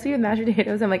 Any recipe with mashed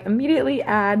potatoes, I'm like immediately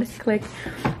add, click.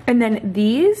 And then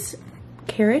these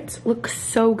carrots look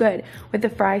so good with the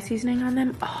fry seasoning on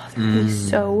them. Oh, that would be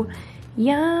so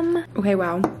yum. Okay,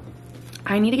 wow.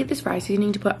 I need to get this fry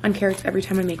seasoning to put on carrots every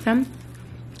time I make them.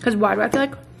 Because why do I feel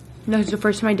like this is the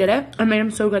first time I did it? I made them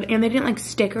so good. And they didn't like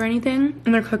stick or anything.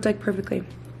 And they're cooked like perfectly.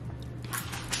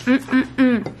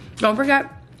 Don't forget,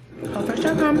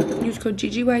 allfresh.com. Use code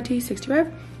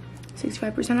GGYT65.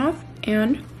 65% off.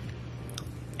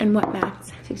 And what,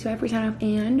 Max? 65% off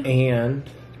And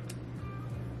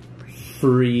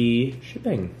free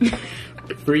shipping.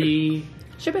 Free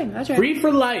shipping, that's right. Free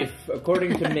for life,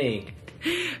 according to me.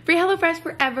 Free HelloFresh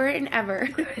forever and ever.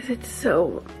 Guys, it's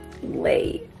so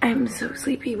late. I'm so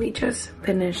sleepy. We just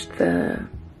finished the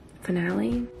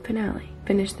finale.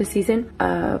 Finished the season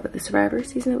of the Survivor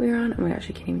season that we were on. Oh my gosh,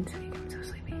 I can't even speak. I'm so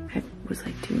sleepy. I was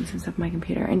like doing some stuff on my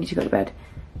computer. I need to go to bed.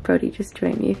 Brody just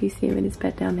joined me if you see him in his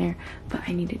bed down there. But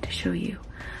I needed to show you.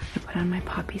 I put on my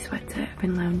poppy sweatset. I've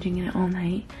been lounging in it all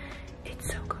night.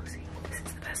 It's so cozy. This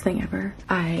is the best thing ever.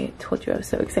 I told you I was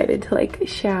so excited to like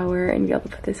shower and be able to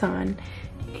put this on.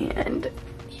 And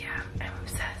yeah, I'm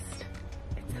obsessed.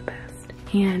 It's the best.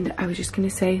 And I was just gonna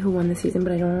say who won the season,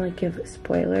 but I don't wanna like give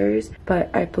spoilers. But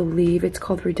I believe it's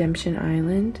called Redemption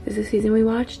Island is the season we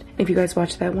watched. If you guys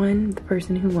watched that one, the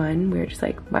person who won, we were just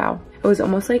like, wow. It was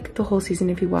almost like the whole season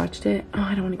if you watched it. Oh,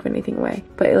 I don't want to give anything away.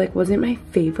 But it like wasn't my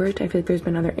favorite. I feel like there's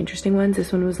been other interesting ones.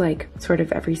 This one was like sort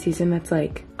of every season that's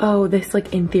like, oh, this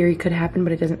like in theory could happen,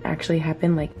 but it doesn't actually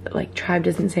happen. Like tribe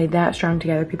doesn't say that strong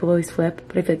together. People always flip.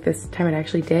 But I feel like this time it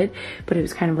actually did. But it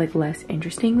was kind of like less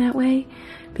interesting that way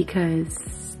because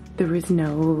there was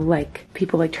no like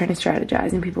people like trying to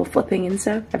strategize and people flipping and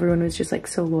stuff. Everyone was just like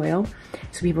so loyal.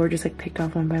 So people were just like picked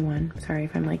off one by one. Sorry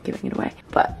if I'm like giving it away.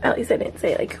 But at least I didn't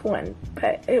say like who won.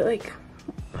 But it like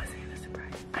wasn't a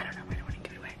surprise. I don't know. I don't want to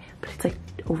give it away. But it's like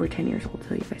over 10 years old.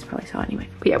 So you guys probably saw it anyway.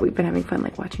 But yeah, we've been having fun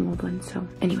like watching old ones. So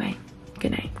anyway,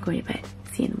 good night. I'm going to bed.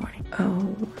 See you in the morning.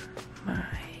 Oh my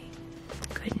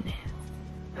goodness.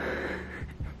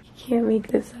 You can't make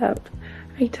this up.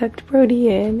 I tucked Brody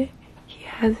in.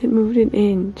 Hasn't moved an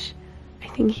inch. I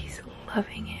think he's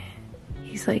loving it.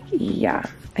 He's like, yeah,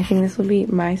 I think this will be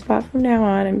my spot from now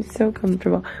on. I'm so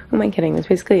comfortable. Who am I kidding? This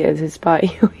basically is his spot.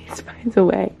 He always finds a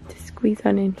way to squeeze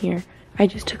on in here. I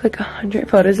just took like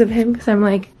 100 photos of him because I'm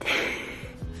like,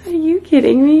 are you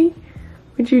kidding me?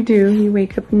 What'd you do? You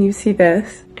wake up and you see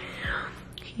this.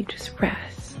 You just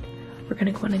rest. We're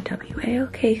gonna go on a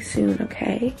WALK soon,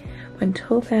 okay?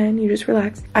 Until then, you just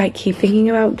relax. I keep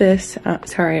thinking about this.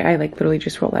 Sorry, I like literally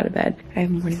just rolled out of bed. I have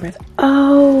morning breath.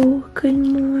 Oh, good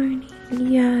morning.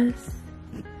 Yes.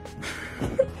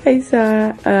 I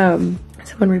saw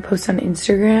someone repost on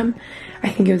Instagram. I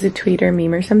think it was a tweet or a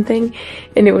meme or something.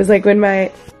 And it was like when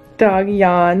my dog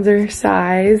yawns or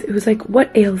sighs. It was like,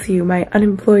 what ails you, my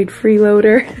unemployed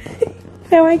freeloader?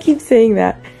 Now I keep saying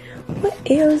that. What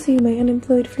ails you, my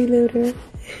unemployed freeloader?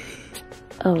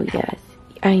 Oh, yes.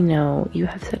 I know, you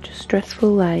have such a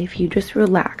stressful life. You just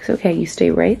relax, okay? You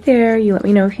stay right there. You let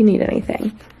me know if you need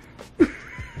anything.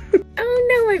 Oh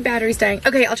no, my battery's dying.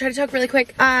 Okay, I'll try to talk really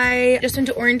quick. I just went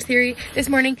to Orange Theory this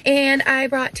morning and I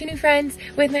brought 2 new friends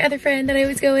with my other friend that I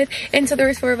always go with. And so there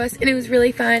was 4 of us and it was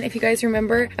really fun. If you guys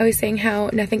remember, I was saying how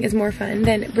nothing is more fun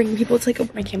than bringing people to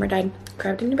like my camera died,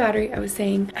 grabbed a new battery. I was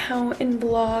saying how in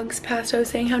vlogs past, I was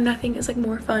saying how nothing is like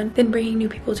more fun than bringing new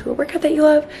people to a workout that you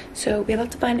love. So we had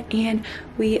lots of fun and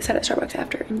we sat at Starbucks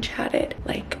after and chatted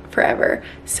like forever.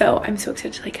 So I'm so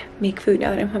excited to like make food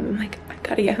now that I'm home. I'm like, I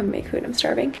gotta get home and make food. I'm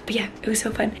starving. But yeah, it was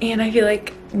so fun. And I feel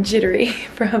like jittery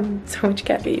from so much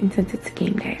caffeine. Since it's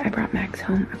game day, I brought Max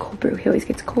home a cold brew. He always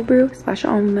gets a cold brew, splash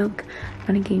of almond milk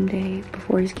on a game day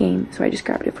before his game. So I just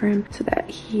grabbed it for him so that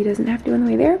he doesn't have to on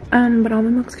the way there. But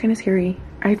almond milk's kind of scary.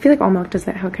 I feel like all milk does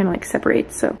that, how it kind of like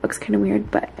separates. So it looks kind of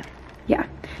weird, but yeah.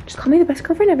 Just call me the best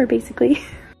girlfriend ever, basically.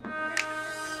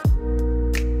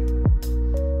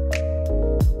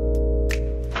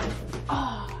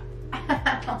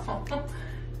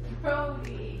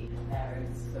 Brody, that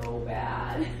hurts so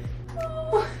bad.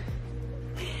 Oh,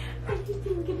 are you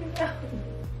thinking about me?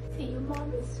 Say your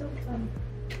mom is so fun.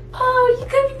 Oh, you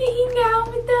coming to hang out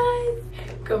with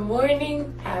us? Good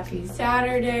morning, happy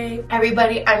Saturday.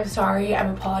 Everybody, I'm sorry,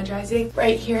 I'm apologizing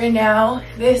right here and now.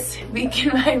 This week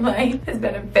in my life has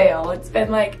been a fail. It's been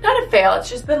like, not a fail, it's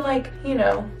just been like, you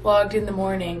know, vlogged in the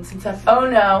mornings and stuff. Oh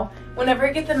no. Whenever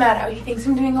I get the mat out, he thinks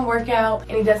I'm doing a workout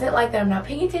and he doesn't like that I'm not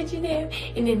paying attention to him,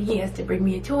 and then he has to bring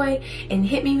me a toy and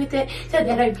hit me with it so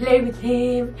that I play with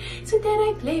him.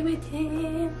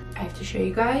 I have to show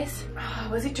you guys.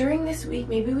 Was it during this week?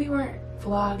 Maybe we weren't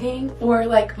vlogging, or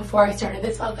like before I started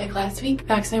this vlog, like last week.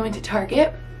 Max and I went to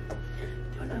Target.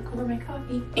 Don't knock over my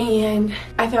coffee. And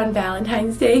I found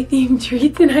Valentine's Day themed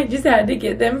treats and I just had to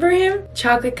get them for him.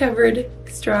 Chocolate covered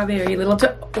strawberry little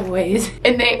toys.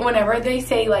 And they, whenever they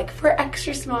say like for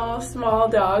extra small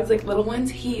dogs, like little ones,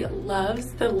 he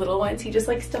loves the little ones. He just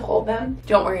likes to hold them.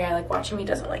 Don't worry, I like watch him. He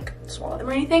doesn't like swallow them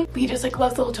or anything, but he just like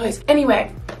loves little toys.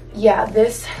 Anyway, yeah,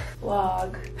 this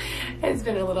vlog has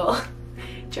been a little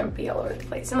jumpy all over the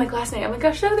place. And like last night, I'm like,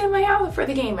 I'll show them my outfit for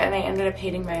the game. And I ended up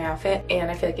hating my outfit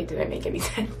and I feel like it didn't make any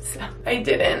sense. So I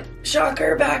didn't.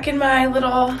 Shocker, back in my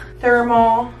little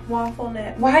thermal waffle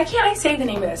knit. Why can't I say the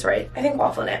name of this right? I think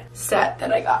waffle knit set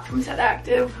that I got from Set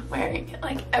Active, wearing it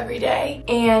like every day.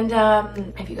 And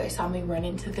if you guys saw me run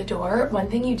into the door, one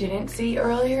thing you didn't see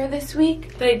earlier this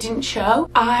week that I didn't show,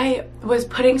 I was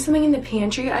putting something in the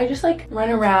pantry. I just like run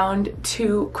around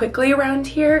too quickly around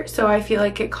here. So I feel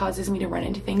like it causes me to run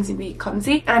into things and be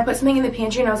clumsy. And I put something in the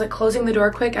pantry and I was like closing the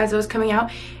door quick as I was coming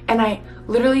out, and I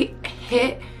literally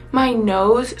hit my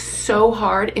nose so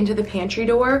hard into the pantry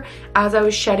door as I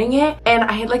was shutting it, and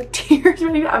I had like tears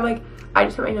running down. I'm like, I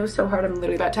just hit my nose so hard I'm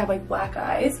literally about to have like black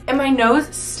eyes, and my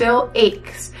nose still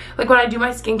aches. Like when I do my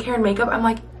skincare and makeup, I'm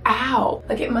like, ow,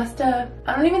 like it must have,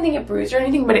 I don't even think it bruised or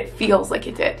anything, but it feels like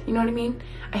it did, you know what I mean?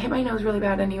 I hit my nose really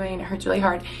bad anyway and it hurts really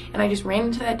hard, and I just ran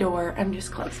into that door. I'm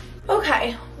just clumsy.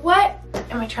 Okay, what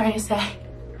am I trying to say?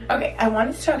 Okay, I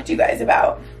wanted to talk to you guys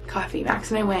about coffee.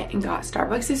 Max and I went and got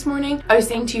Starbucks this morning. I was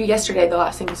saying to you yesterday, the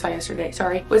last thing you saw yesterday,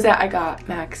 sorry, was that I got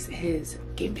Max his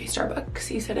game day Starbucks.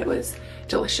 He said it was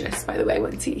delicious, by the way,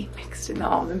 once he mixed in the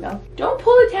almond milk. Don't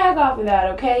pull the tag off of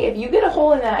that, okay? If you get a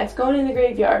hole in that, it's going in the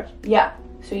graveyard. Yeah,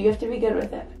 so you have to be good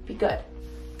with it. Be good.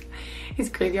 His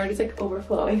graveyard is like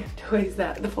overflowing of toys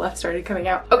that the fluff started coming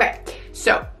out. Okay,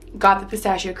 so got the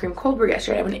pistachio cream cold brew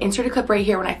yesterday. I'm gonna insert a clip right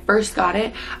here. When I first got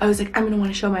it, I was like, I'm gonna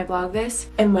wanna show my vlog this.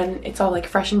 And when it's all like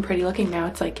fresh and pretty looking, now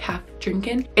it's like half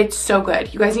drinking. It's so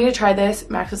good. You guys need to try this.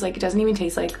 Max was like, it doesn't even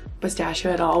taste like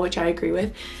pistachio at all, which I agree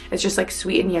with. It's just like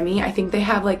sweet and yummy. I think they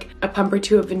have like a pump or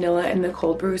two of vanilla in the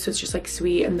cold brew, so it's just like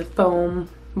sweet, and the foam,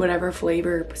 whatever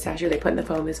flavor pistachio they put in the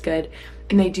foam is good.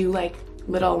 And they do like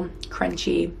little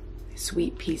crunchy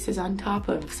sweet pieces on top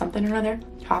of something or another.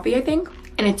 Toffee, I think.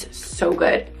 And it's so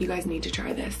good. You guys need to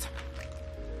try this.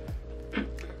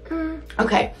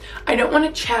 Okay, I don't want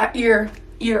to chat your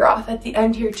ear off at the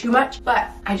end here too much, but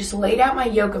I just laid out my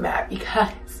yoga mat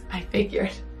because I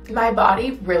figured my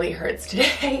body really hurts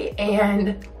today.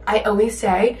 And I always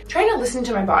say, trying to listen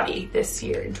to my body this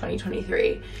year in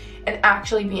 2023 and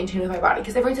actually be in tune with my body,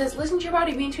 because everyone says listen to your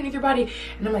body, be in tune with your body,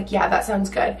 and I'm like, yeah, that sounds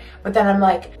good, but then I'm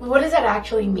like, well, what does that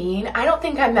actually mean? I don't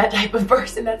think I'm that type of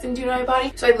person that's in tune with my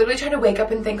body. So I literally try to wake up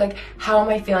and think like, how am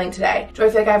I feeling today? Do I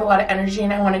feel like I have a lot of energy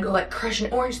and I want to go like crush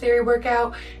an Orange Theory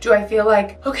workout? Do I feel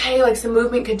like, okay, like some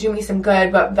movement could do me some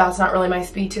good, but that's not really my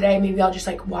speed today, maybe I'll just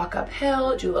like walk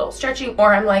uphill, do a little stretching?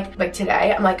 Or I'm like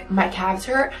today, I'm like, my calves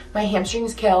hurt, my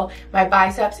hamstrings kill, my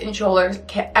biceps and shoulders,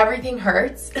 everything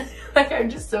hurts. Like I'm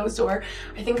just so sore.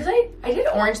 I think because I did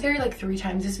Orange Theory like 3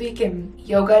 times this week and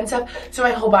yoga and stuff, so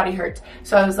my whole body hurts.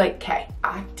 So I was like, okay,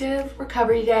 active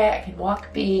recovery day, I can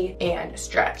walk, be, and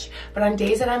stretch. But on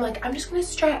days that I'm like, I'm just gonna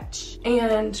stretch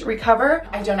and recover,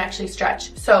 I don't actually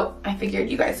stretch. So I figured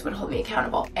you guys would hold me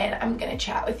accountable, and I'm gonna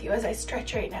chat with you as I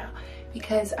stretch right now,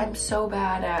 because I'm so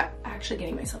bad at actually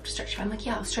getting myself to stretch. I'm like,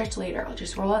 yeah, I'll stretch later. I'll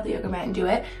just roll out the yoga mat and do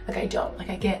it. Like I don't, like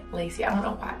I get lazy. I don't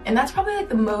know why. And that's probably like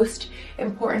the most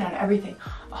important on everything.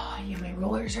 Oh yeah, my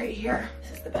roller's right here.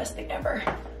 This is the best thing ever.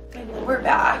 My lower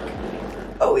back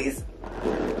always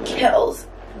kills.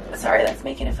 Sorry, that's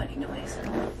making a funny noise.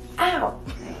 Ow.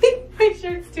 My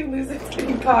shirt's too loose, it's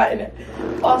getting caught in it.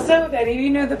 Also, if any of you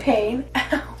know the pain,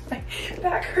 ow, my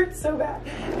back hurts so bad.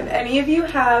 If any of you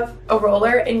have a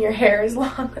roller and your hair is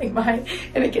long like mine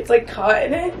and it gets like caught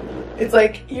in it, it's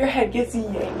like your head gets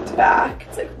yanked back.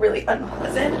 It's like really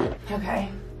unpleasant. Okay,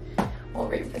 we'll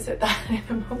revisit that in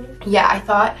a moment. Yeah, I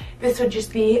thought this would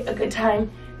just be a good time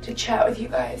to chat with you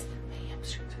guys. My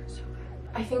hamstrings are so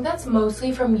bad. I think that's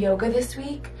mostly from yoga this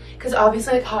week, because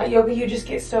obviously like hot yoga, you just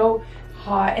get so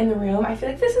hot in the room. I feel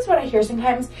like this is what I hear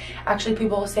sometimes, actually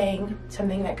people saying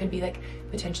something that could be like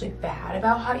potentially bad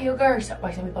about hot yoga, or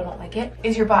why some people don't like it,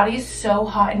 is your body is so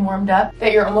hot and warmed up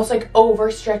that you're almost like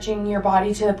overstretching your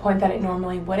body to the point that it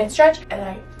normally wouldn't stretch. And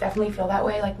I definitely feel that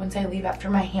way like once I leave after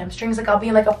my hamstrings, like I'll be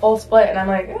in like a full split and I'm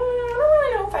like, I don't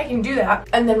really know if I can do that,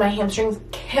 and then my hamstrings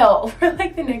kill for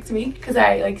like the next week because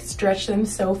I like stretch them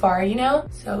so far, you know.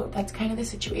 So that's kind of the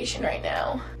situation right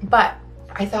now. But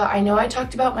I thought, I know I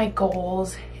talked about my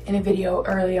goals in a video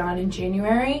early on in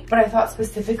January, but I thought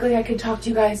specifically I could talk to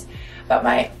you guys about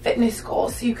my fitness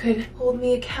goals so you could hold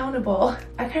me accountable.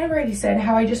 I kind of already said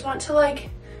how I just want to like,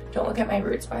 don't look at my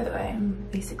roots by the way, I'm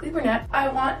basically brunette. I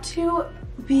want to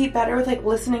be better with like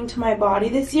listening to my body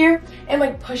this year and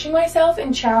like pushing myself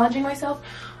and challenging myself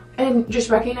and just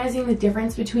recognizing the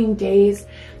difference between days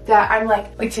that I'm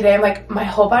like today I'm like, my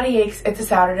whole body aches, it's a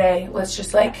Saturday, let's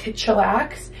just like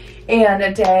chillax, and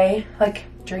a day like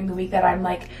during the week that I'm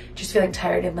like just feeling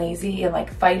tired and lazy and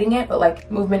like fighting it, but like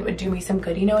movement would do me some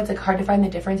good, you know. It's like hard to find the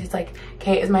difference. It's like,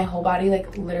 okay, is my whole body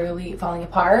like literally falling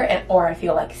apart, and or I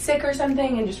feel like sick or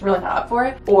something and just really not up for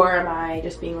it, or am I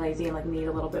just being lazy and like need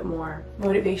a little bit more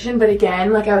motivation? But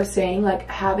again, like I was saying, like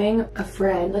having a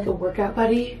friend, like a workout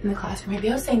buddy in the classroom, maybe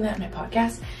I was saying that in my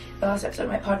podcast, the last episode of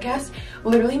my podcast,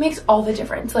 literally makes all the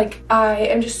difference. Like I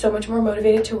am just so much more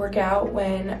motivated to work out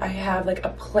when I have like a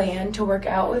plan to work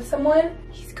out with someone.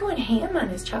 He's going ham on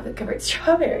his chocolate covered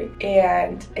strawberry,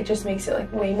 and it just makes it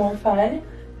like way more fun.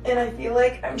 And I feel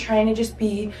like I'm trying to just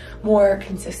be more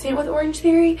consistent with Orange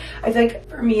Theory. I feel like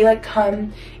for me, like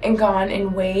come and gone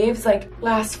in waves. Like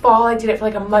last fall I did it for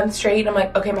like a month straight and I'm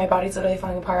like, okay, my body's literally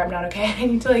falling apart, I'm not okay. I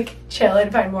need to like chill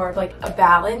and find more of like a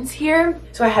balance here.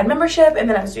 So I had membership, and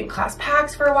then I was doing class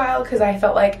packs for a while because I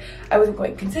felt like I wasn't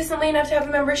going consistently enough to have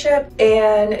a membership.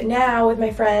 And now with my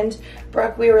friend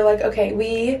Brooke, we were like, okay,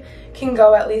 we can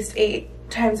go at least 8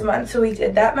 times a month, so we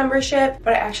did that membership.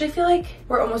 But I actually feel like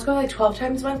we're almost going like 12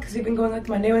 times a month because we've been going like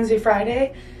Monday, Wednesday,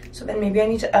 Friday. So then maybe I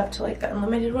need to up to like the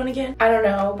unlimited one again. I don't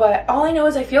know, but all I know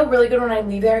is I feel really good when I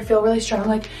leave there. I feel really strong.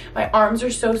 Like my arms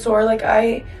are so sore. Like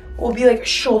I will be like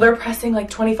shoulder pressing like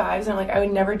 25s, and I'm like, I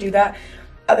would never do that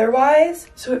otherwise.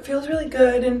 So it feels really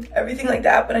good and everything like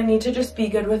that, but I need to just be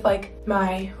good with like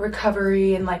my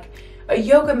recovery and like a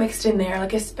yoga mixed in there,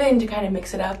 like a spin to kind of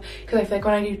mix it up, because I feel like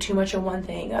when I do too much of one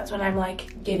thing, that's when I'm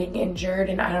like getting injured,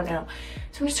 and I don't know.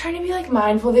 So I'm just trying to be like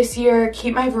mindful this year,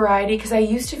 keep my variety, because I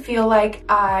used to feel like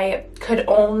I could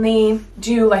only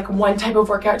do like one type of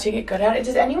workout to get good at it.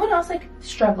 Does anyone else like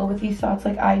struggle with these thoughts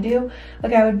like I do?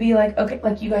 Like I would be like, okay,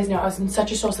 like you guys know I was in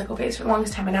such a soul cycle phase for the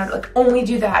longest time, and I would like only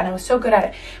do that and I was so good at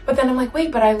it. But then I'm like, wait,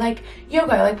 but I like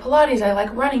yoga, I like Pilates, I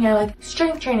like running, I like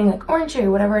strength training, like Orange Theory,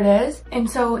 whatever it is. And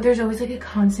so there's always like a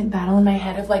constant battle in my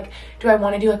head of like, do I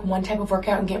want to do like one type of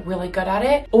workout and get really good at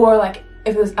it? Or like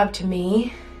if it was up to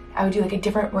me, I would do like a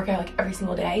different workout like every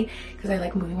single day because I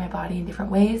like moving my body in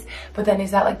different ways. But then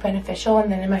is that like beneficial?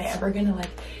 And then am I ever gonna like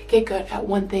get good at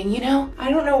one thing, you know?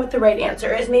 I don't know what the right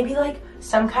answer is. Maybe like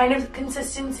some kind of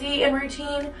consistency and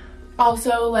routine.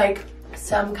 Also like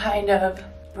some kind of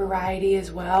variety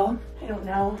as well. I don't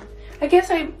know. I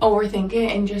guess I overthink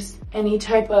it, and just any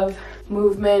type of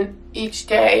movement each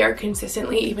day or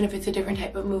consistently, even if it's a different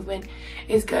type of movement,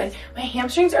 is good. My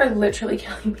hamstrings are literally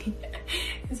killing me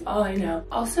is all I know.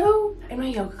 Also, in my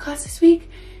yoga class this week,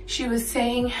 she was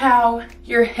saying how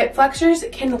your hip flexors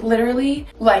can literally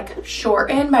like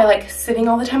shorten by like sitting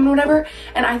all the time and whatever.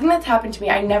 And I think that's happened to me.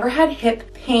 I never had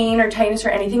hip pain or tightness or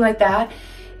anything like that.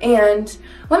 And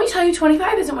let me tell you,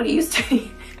 25 isn't what it used to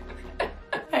be.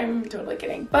 I'm totally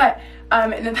kidding. But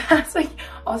in the past, like,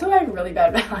 also I have really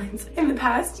bad balance. In the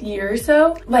past year or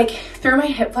so, like, through my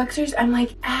hip flexors, I'm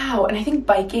like, ow. And I think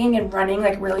biking and running,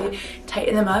 like, really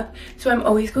tighten them up. So I'm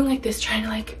always going like this, trying to,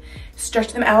 like,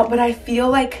 stretch them out, but I feel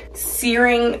like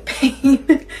searing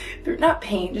pain, not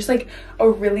pain, just like a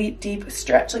really deep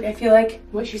stretch. Like I feel like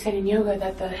what she said in yoga,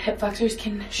 that the hip flexors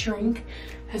can shrink,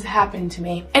 has happened to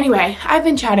me. Anyway, I've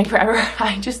been chatting forever.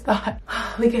 I just thought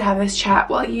we could have this chat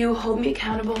while you hold me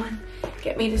accountable and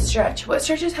get me to stretch. What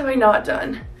stretches have I not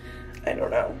done? I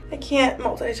don't know. I can't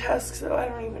multitask, so I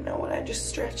don't even know what I just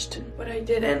stretched and what I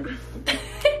didn't.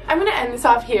 I'm gonna end this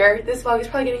off here. This vlog is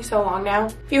probably getting so long now.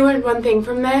 If you learned one thing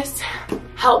from this,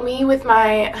 help me with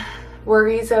my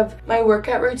worries of my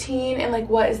workout routine and like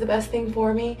what is the best thing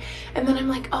for me. And then I'm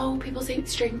like, oh, people say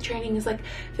strength training is like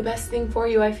the best thing for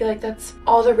you. I feel like that's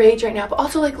all the rage right now, but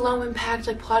also like low impact,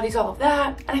 like Pilates, all of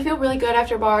that. And I feel really good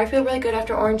after bar. I feel really good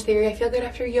after Orange Theory. I feel good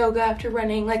after yoga, after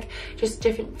running, like just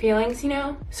different feelings, you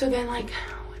know? So then like,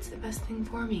 what's the best thing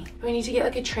for me? Do I need to get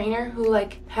like a trainer who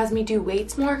like has me do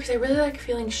weights more? Because I really like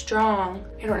feeling strong.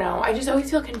 I don't know. I just always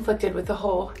feel conflicted with the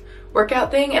whole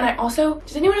workout thing. And I also,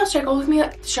 does anyone else struggle with me,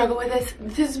 like struggle with this?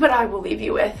 This is what I will leave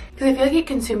you with, because I feel like it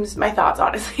consumes my thoughts,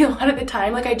 honestly, a lot of the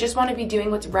time. Like I just want to be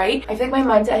doing what's right. I feel like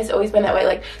my mindset has always been that way.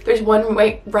 Like there's one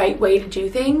right way to do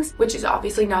things, which is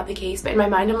obviously not the case, but in my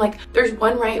mind I'm like, there's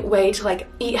one right way to like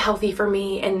eat healthy for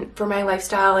me and for my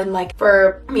lifestyle and like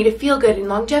for me to feel good and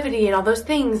longevity and all those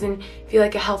things and feel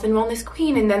like a health and wellness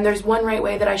queen. And then there's one right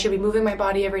way that I should be moving my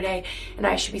body every day and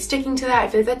I should be sticking to that. I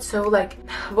feel like that's so like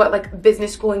what like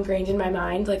business school ingrained in my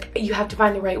mind. Like you have to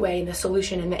find the right way and the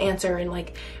solution and the answer and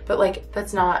like, but like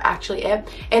that's not actually it.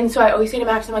 And so I always say to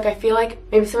Max, I'm like, I feel like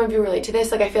maybe some of you relate to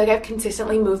this. Like I feel like I've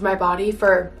consistently moved my body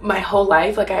for my whole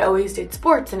life. Like I always did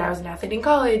sports and I was an athlete in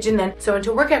college and then so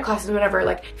into workout classes and whatever.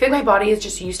 Like I feel like my body is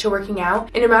just used to working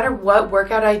out, and no matter what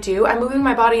workout I do, I'm moving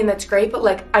my body and that's great, but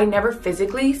like I never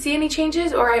physically see any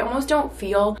changes, or I almost don't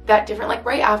feel that different like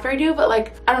right after I do. But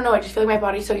like I don't know, I just feel like my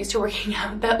body's so used to working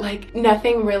out that like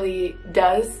nothing really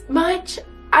does much.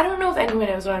 I don't know if anyone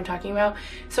knows what I'm talking about.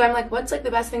 So I'm like, what's like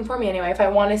the best thing for me anyway? If I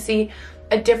want to see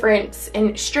a difference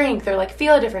in strength or like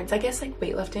feel a difference, I guess like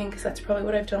weightlifting, because that's probably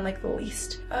what I've done like the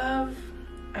least of.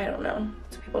 I don't know.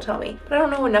 That's what people tell me. But I don't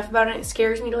know enough about it. It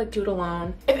scares me to like do it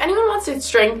alone. If anyone wants to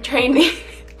strength train me,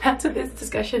 that's what this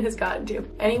discussion has gotten to.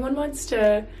 Anyone wants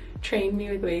to train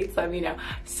me with weights, let me know.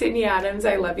 Sydney Adams,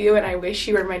 I love you, and I wish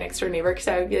you were my next door neighbor, because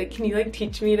I would be like, can you like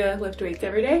teach me to lift weights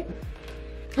every day?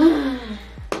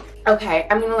 Okay,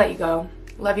 I'm gonna let you go.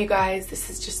 Love you guys. This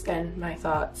has just been my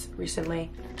thoughts recently.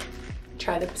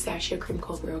 Try the pistachio cream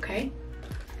cold brew, okay?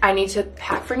 I need to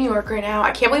pack for New York right now.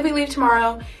 I can't believe we leave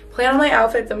tomorrow. Plan on my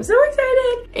outfits. I'm so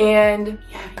excited. And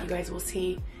yeah, you guys will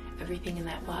see everything in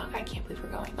that vlog. I can't believe we're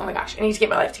going. Oh my gosh, I need to get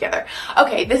my life together.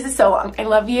 Okay, this is so long. I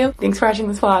love you. Thanks for watching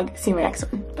this vlog. See you in my next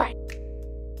one.